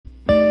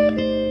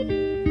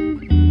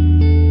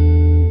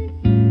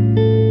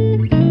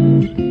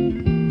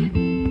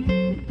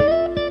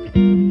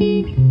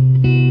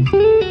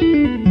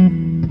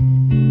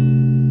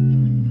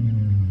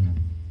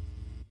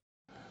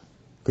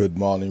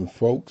morning,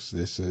 folks.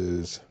 This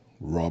is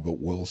Robert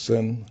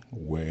Wilson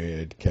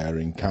with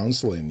Caring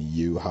Counseling.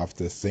 You have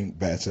to think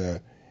better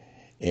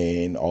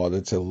in order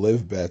to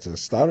live better.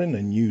 Starting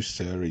a new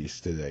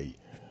series today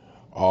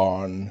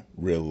on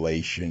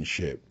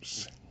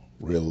relationships.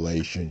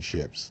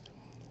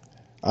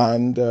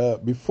 And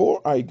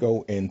before I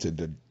go into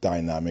the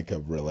dynamic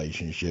of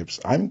relationships,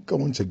 I'm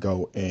going to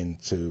go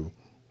into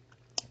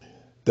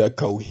the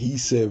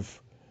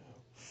cohesive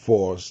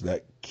force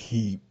that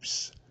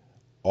keeps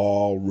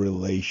all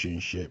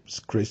relationships,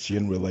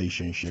 Christian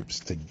relationships,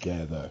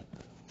 together,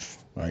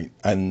 right?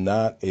 And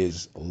that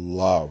is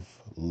love.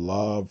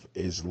 Love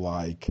is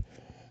like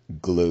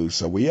glue.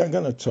 So we are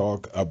going to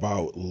talk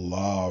about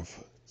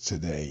love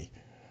today.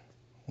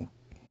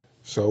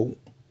 So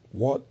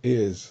what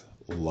is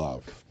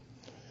love?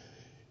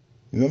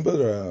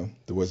 Remember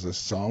there was a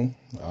song,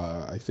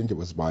 I think it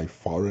was by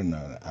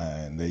Foreigner,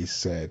 and they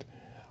said,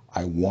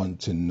 I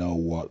want to know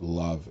what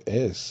love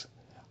is.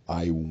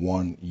 I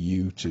want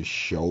you to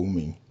show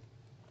me.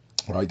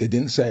 Right? They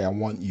didn't say I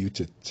want you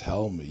to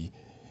tell me.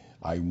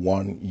 I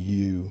want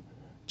you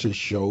to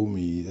show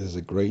me. There's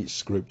a great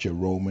scripture,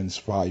 Romans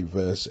 5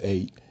 verse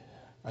 8.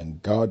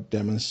 And God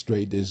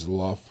demonstrated his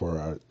love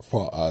for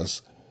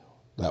us,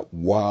 that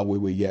while we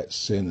were yet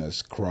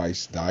sinners,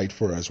 Christ died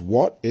for us.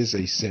 What is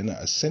a sinner?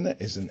 A sinner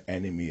is an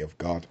enemy of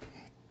God.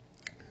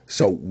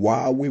 So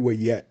while we were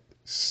yet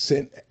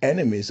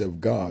enemies of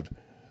God,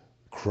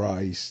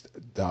 Christ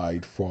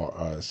died for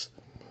us.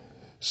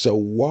 So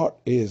what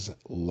is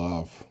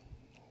love?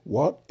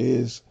 What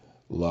is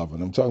love?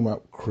 And I'm talking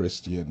about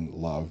Christian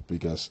love,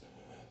 because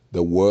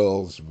the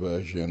world's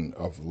version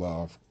of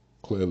love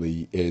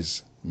clearly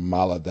is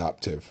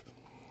maladaptive.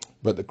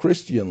 But the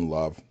Christian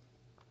love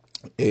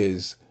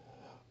is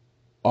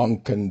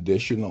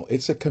unconditional.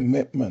 It's a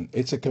commitment.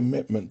 It's a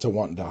commitment to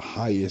want the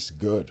highest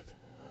good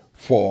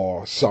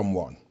for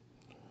someone,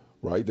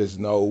 right? There's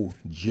no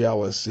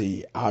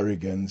jealousy,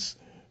 arrogance,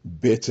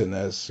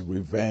 bitterness,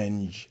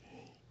 revenge,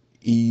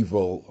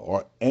 evil,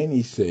 or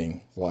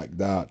anything like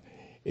that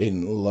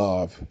in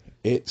love.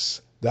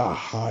 It's the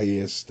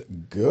highest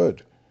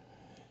good.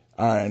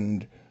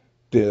 And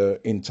the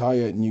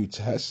entire New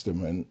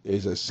Testament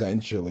is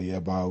essentially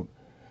about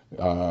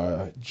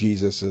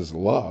Jesus's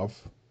love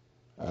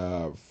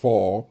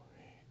for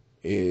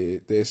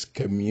this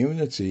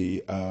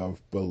community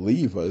of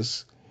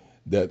believers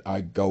that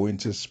are going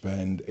to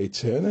spend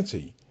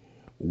eternity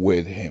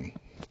with him.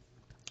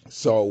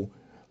 So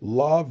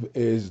love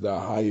is the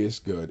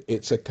highest good.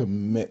 It's a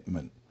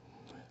commitment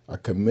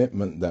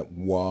that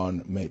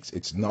one makes.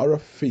 It's not a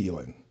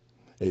feeling.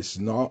 It's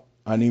not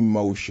an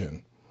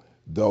emotion.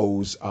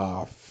 Those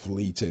are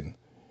fleeting.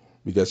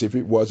 Because if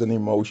it was an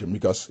emotion,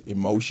 because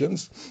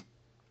emotions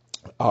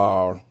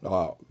are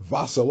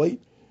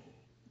vacillate,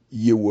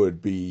 you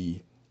would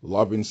be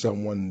loving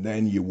someone,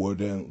 then you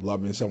wouldn't,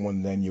 loving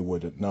someone, then you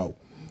wouldn't. No,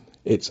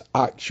 it's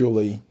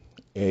actually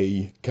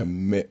a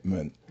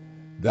commitment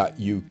that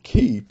you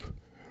keep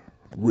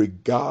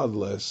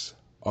regardless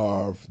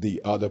of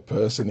the other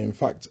person. In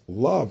fact,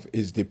 love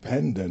is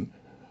dependent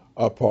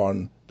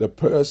upon the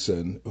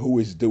person who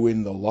is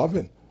doing the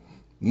loving,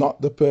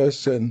 not the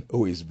person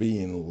who is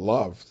being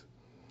loved.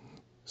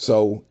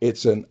 So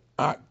it's an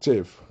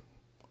active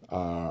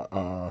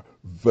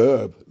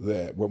verb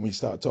there. When we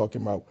start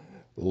talking about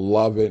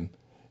loving,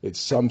 it's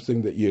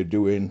something that you're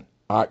doing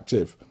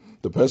active.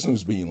 The person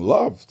who's being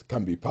loved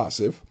can be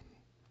passive,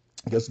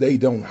 because they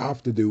don't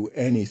have to do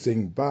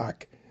anything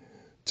back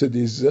to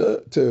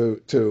deserve,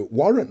 to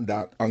warrant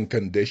that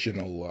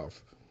unconditional love.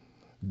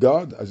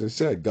 God, as I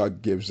said,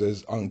 God gives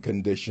us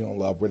unconditional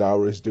love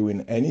without us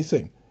doing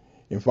anything.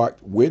 In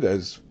fact, with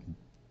us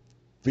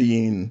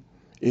being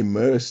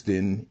immersed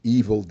in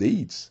evil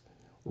deeds,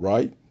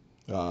 right?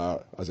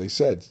 As I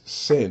said,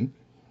 sin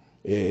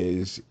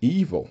is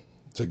evil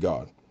to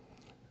God.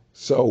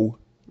 So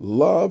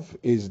love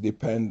is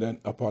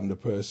dependent upon the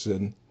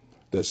person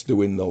that's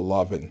doing the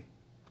loving,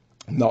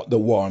 not the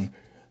one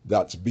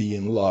that's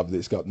being loved.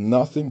 It's got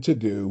nothing to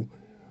do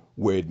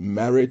with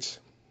merit,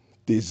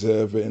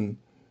 deserving,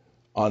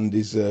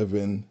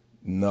 undeserving.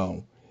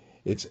 No,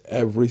 it's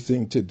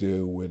everything to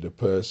do with the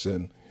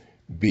person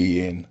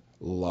being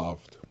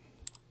loved.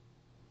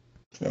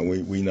 And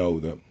we know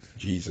that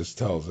Jesus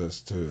tells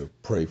us to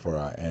pray for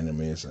our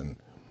enemies and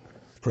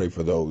pray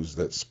for those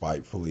that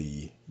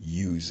spitefully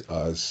use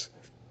us,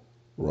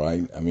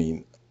 right? I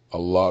mean, a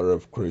lot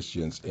of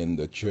Christians in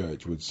the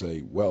church would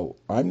say, well,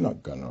 I'm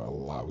not going to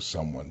allow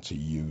someone to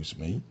use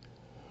me,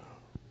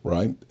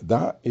 right?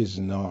 That is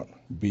not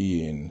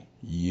being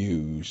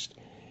used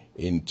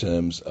in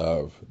terms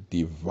of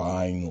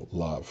divine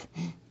love.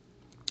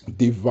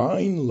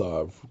 Divine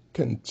love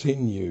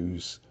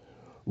continues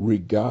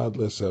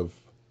regardless of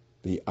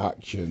the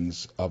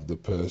actions of the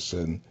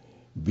person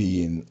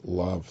being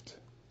loved.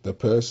 The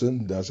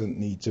person doesn't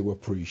need to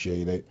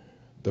appreciate it.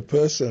 The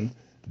person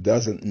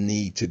doesn't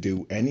need to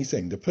do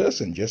anything. The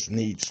person just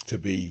needs to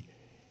be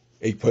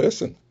a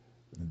person.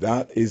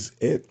 That is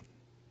it.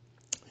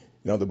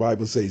 You know, the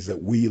Bible says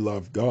that we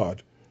love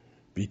God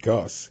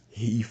because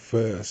he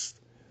first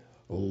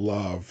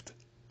loved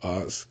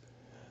us.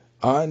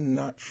 Our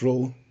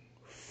natural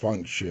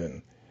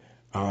function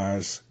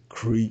as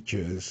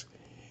creatures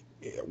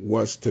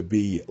was to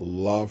be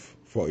love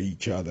for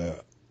each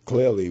other.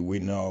 Clearly, we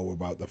know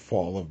about the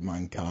fall of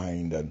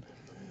mankind and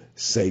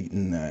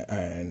Satan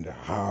and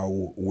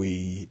how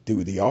we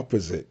do the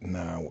opposite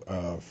now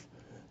of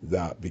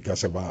that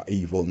because of our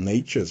evil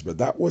natures. But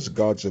that was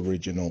God's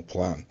original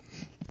plan.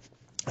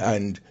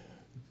 And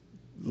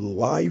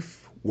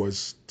life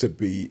was to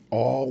be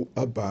all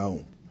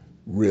about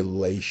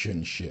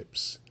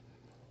relationships,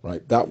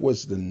 right? That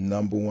was the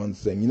number one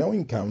thing.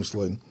 In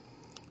counseling,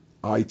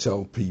 I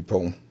tell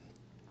people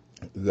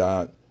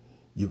that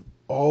you've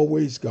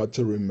always got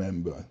to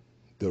remember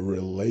the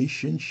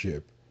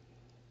relationship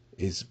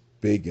is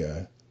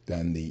bigger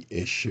than the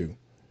issue.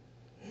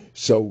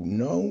 So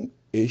no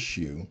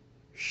issue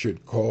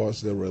should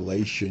cause the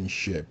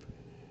relationship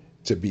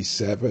to be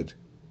severed,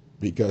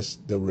 because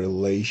the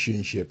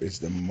relationship is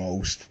the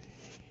most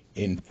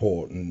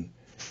important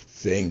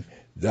thing.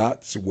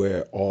 That's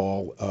where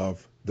all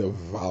of the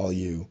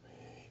value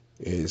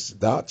is.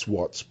 That's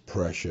what's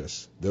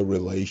precious, the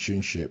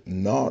relationship,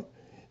 not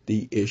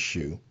the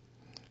issue.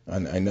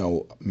 And I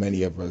know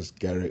many of us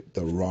get it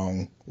the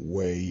wrong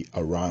way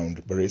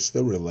around, but it's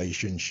the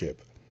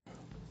relationship.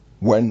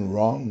 When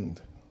wronged,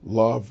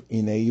 love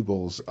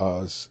enables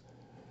us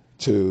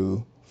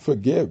to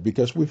forgive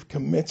because we've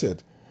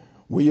committed.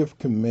 We have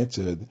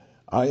committed,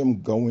 I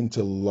am going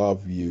to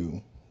love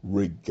you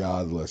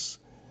regardless.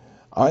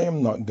 I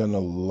am not going to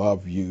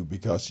love you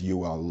because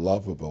you are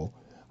lovable.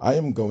 I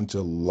am going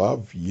to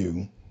love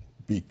you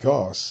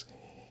because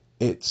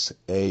it's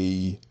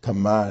a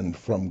command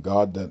from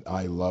God that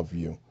I love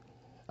you.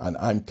 And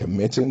I'm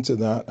committing to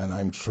that, and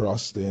I'm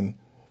trusting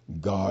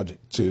God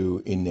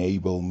to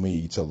enable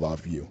me to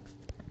love you.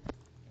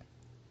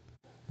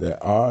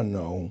 There are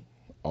no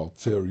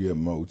ulterior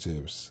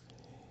motives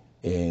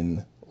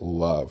in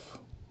love.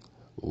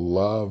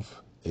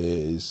 Love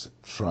is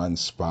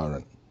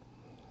transparent.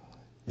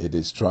 It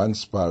is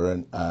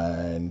transparent,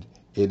 and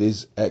it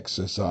is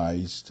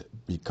exercised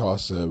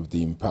because of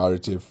the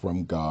imperative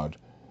from God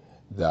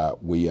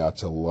that we are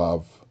to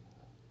love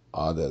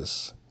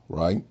others,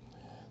 right?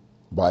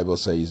 Bible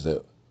says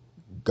that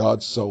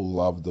God so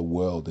loved the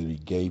world that he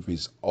gave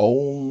his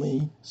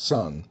only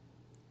son,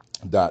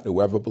 that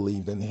whoever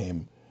believed in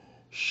him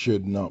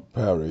should not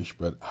perish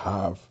but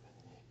have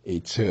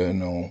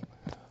eternal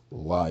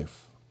life.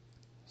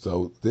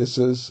 So this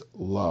is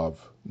love,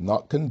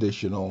 not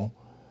conditional,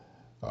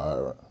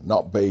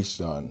 not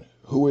based on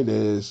who it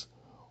is,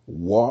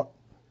 what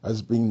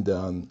has been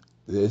done.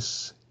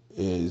 This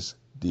is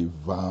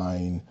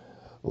divine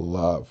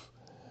love.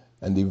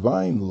 And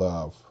divine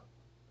love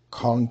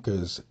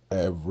conquers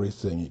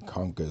everything. It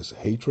conquers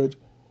hatred.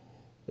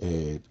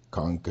 It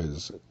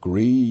conquers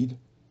greed,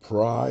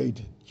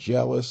 pride,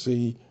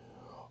 jealousy,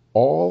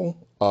 all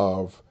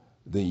of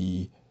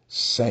the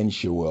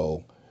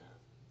sensual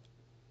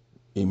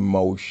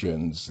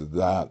emotions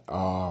that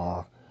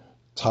are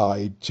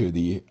tied to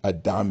the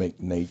Adamic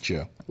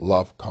nature.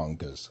 Love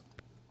conquers.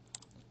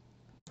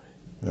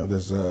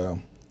 There's a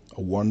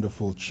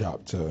wonderful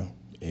chapter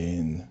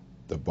in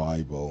the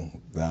Bible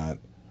that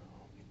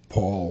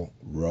Paul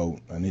wrote,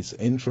 and it's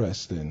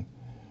interesting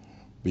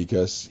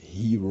because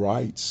he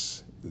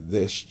writes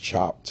this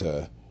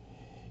chapter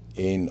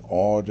in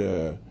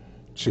order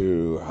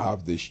to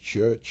have this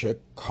church at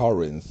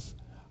Corinth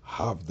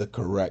have the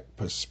correct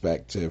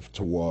perspective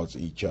towards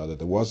each other.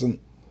 There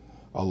wasn't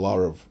a lot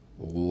of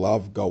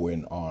love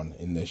going on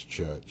in this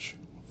church,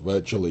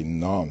 virtually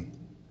none.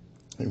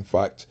 In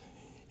fact,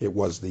 it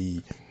was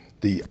the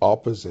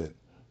opposite.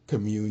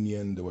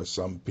 Communion, there were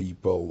some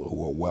people who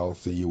were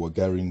wealthy, who were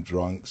getting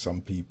drunk.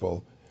 Some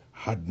people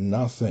had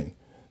nothing.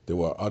 There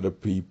were other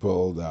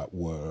people that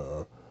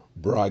were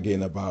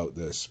bragging about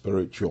their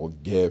spiritual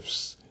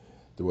gifts.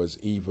 There was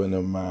even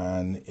a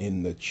man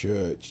in the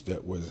church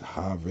that was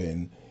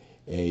having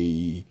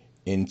a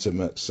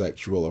intimate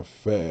sexual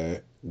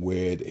affair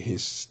with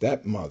his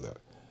stepmother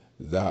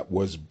that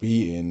was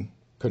being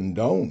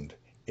condoned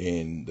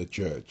in the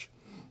church.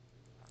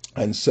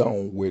 And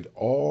so with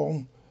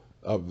all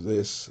of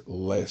this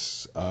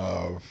list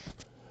of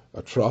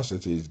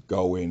atrocities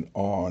going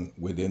on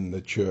within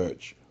the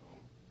church,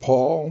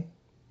 Paul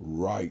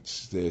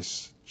writes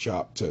this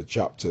chapter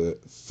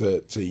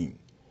 13.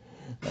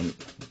 And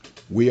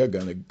we are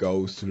going to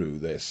go through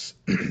this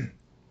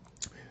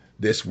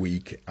this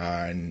week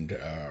and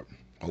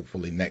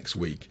hopefully next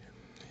week.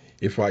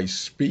 If I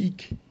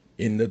speak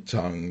in the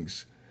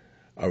tongues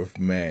of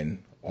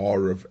men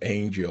or of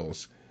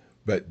angels,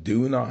 but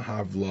do not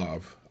have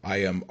love, I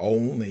am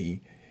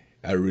only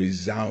a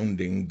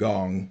resounding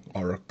gong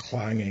or a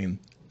clanging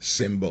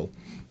cymbal.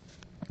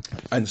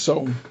 And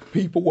so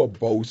people were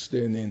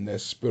boasting in their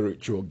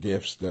spiritual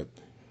gifts that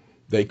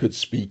they could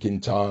speak in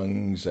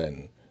tongues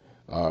and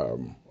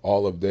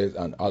all of this,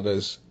 and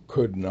others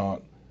could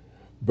not.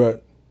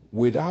 But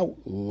without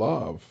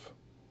love,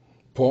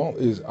 Paul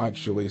is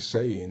actually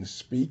saying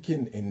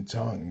speaking in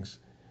tongues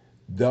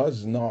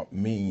does not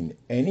mean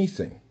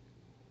anything,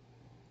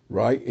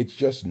 right? It's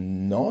just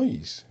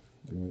noise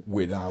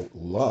without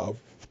love.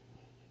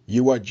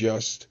 You are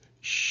just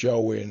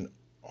showing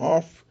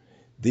off.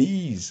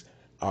 These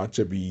are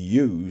to be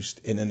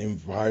used in an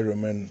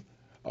environment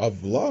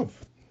of love.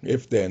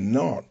 If they're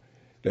not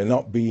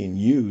being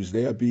used,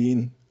 they are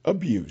being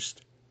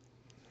abused,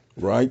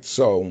 right?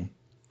 So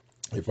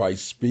if I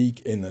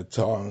speak in the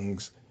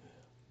tongues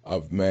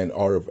of men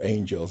or of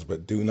angels,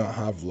 but do not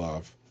have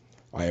love,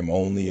 I am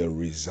only a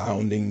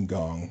resounding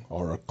gong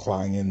or a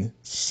clanging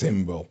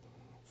cymbal.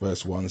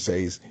 Verse 1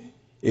 says,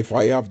 if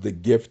I have the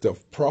gift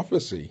of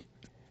prophecy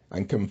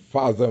and can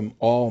fathom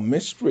all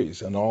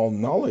mysteries and all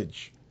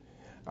knowledge,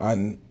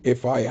 and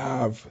if I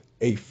have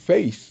a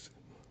faith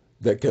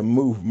that can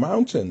move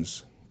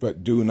mountains,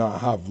 but do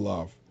not have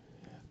love,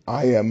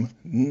 I am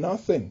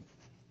nothing.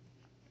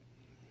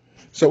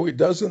 So it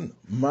doesn't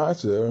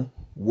matter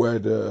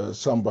whether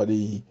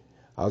somebody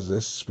has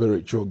a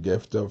spiritual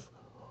gift of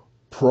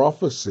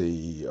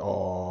prophecy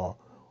or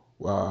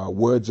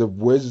words of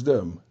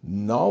wisdom,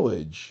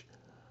 knowledge,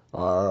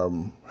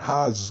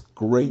 has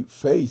great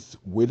faith.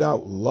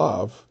 Without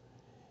love,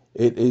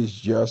 it is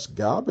just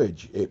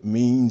garbage. It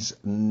means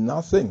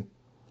nothing,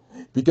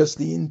 because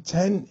the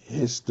intent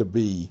is to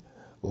be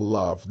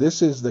love.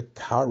 This is the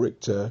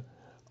character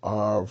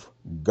of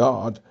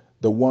God,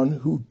 the one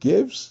who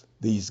gives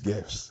these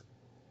gifts.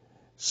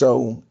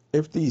 So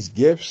if these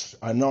gifts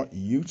are not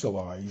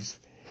utilized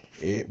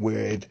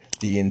with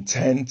the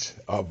intent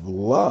of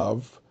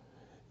love,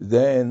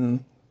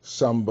 then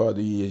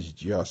somebody is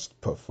just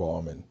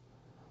performing.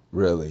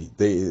 Really,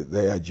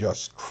 they are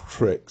just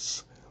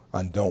tricks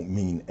and don't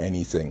mean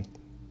anything.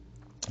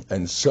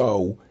 And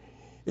so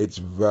it's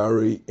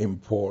very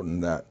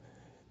important that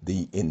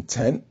the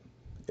intent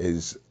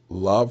is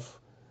love,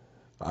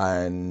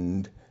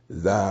 and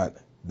that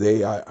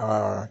they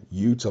are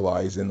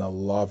utilized in a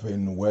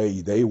loving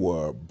way. They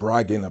were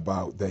bragging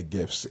about their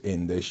gifts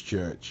in this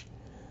church.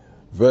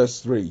 Verse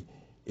 3,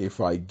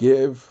 if I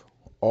give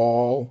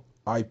all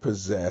I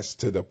possess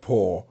to the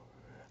poor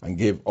and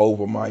give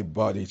over my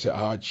body to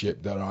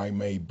hardship that I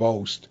may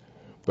boast,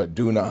 but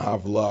do not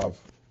have love,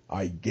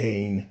 I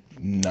gain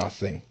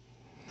nothing.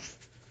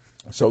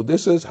 So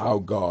this is how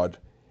God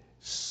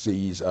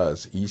sees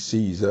us. He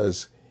sees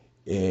us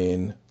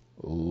in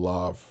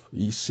love.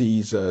 He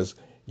sees us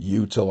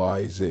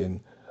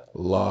utilizing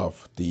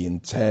love. The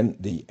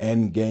intent, the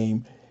end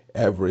game,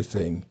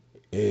 everything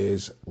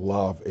is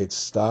love. It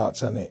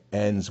starts and it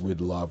ends with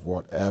love,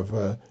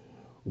 whatever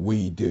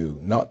we do.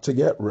 Not to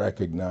get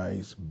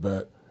recognized,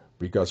 but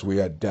because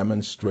we are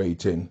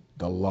demonstrating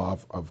the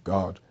love of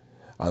God.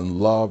 And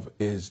love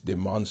is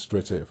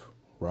demonstrative,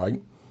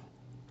 right?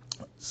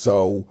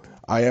 So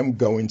I am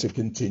going to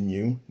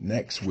continue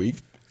next week.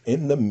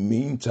 In the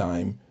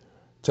meantime,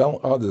 tell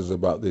others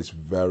about this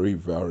very,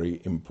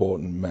 very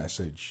important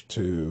message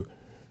to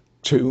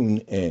tune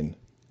in.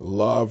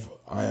 Love,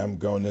 I am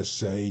going to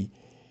say,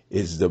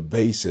 is the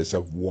basis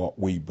of what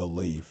we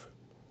believe.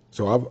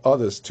 So have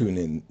others tune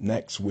in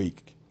next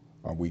week,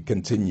 and we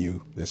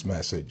continue this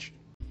message.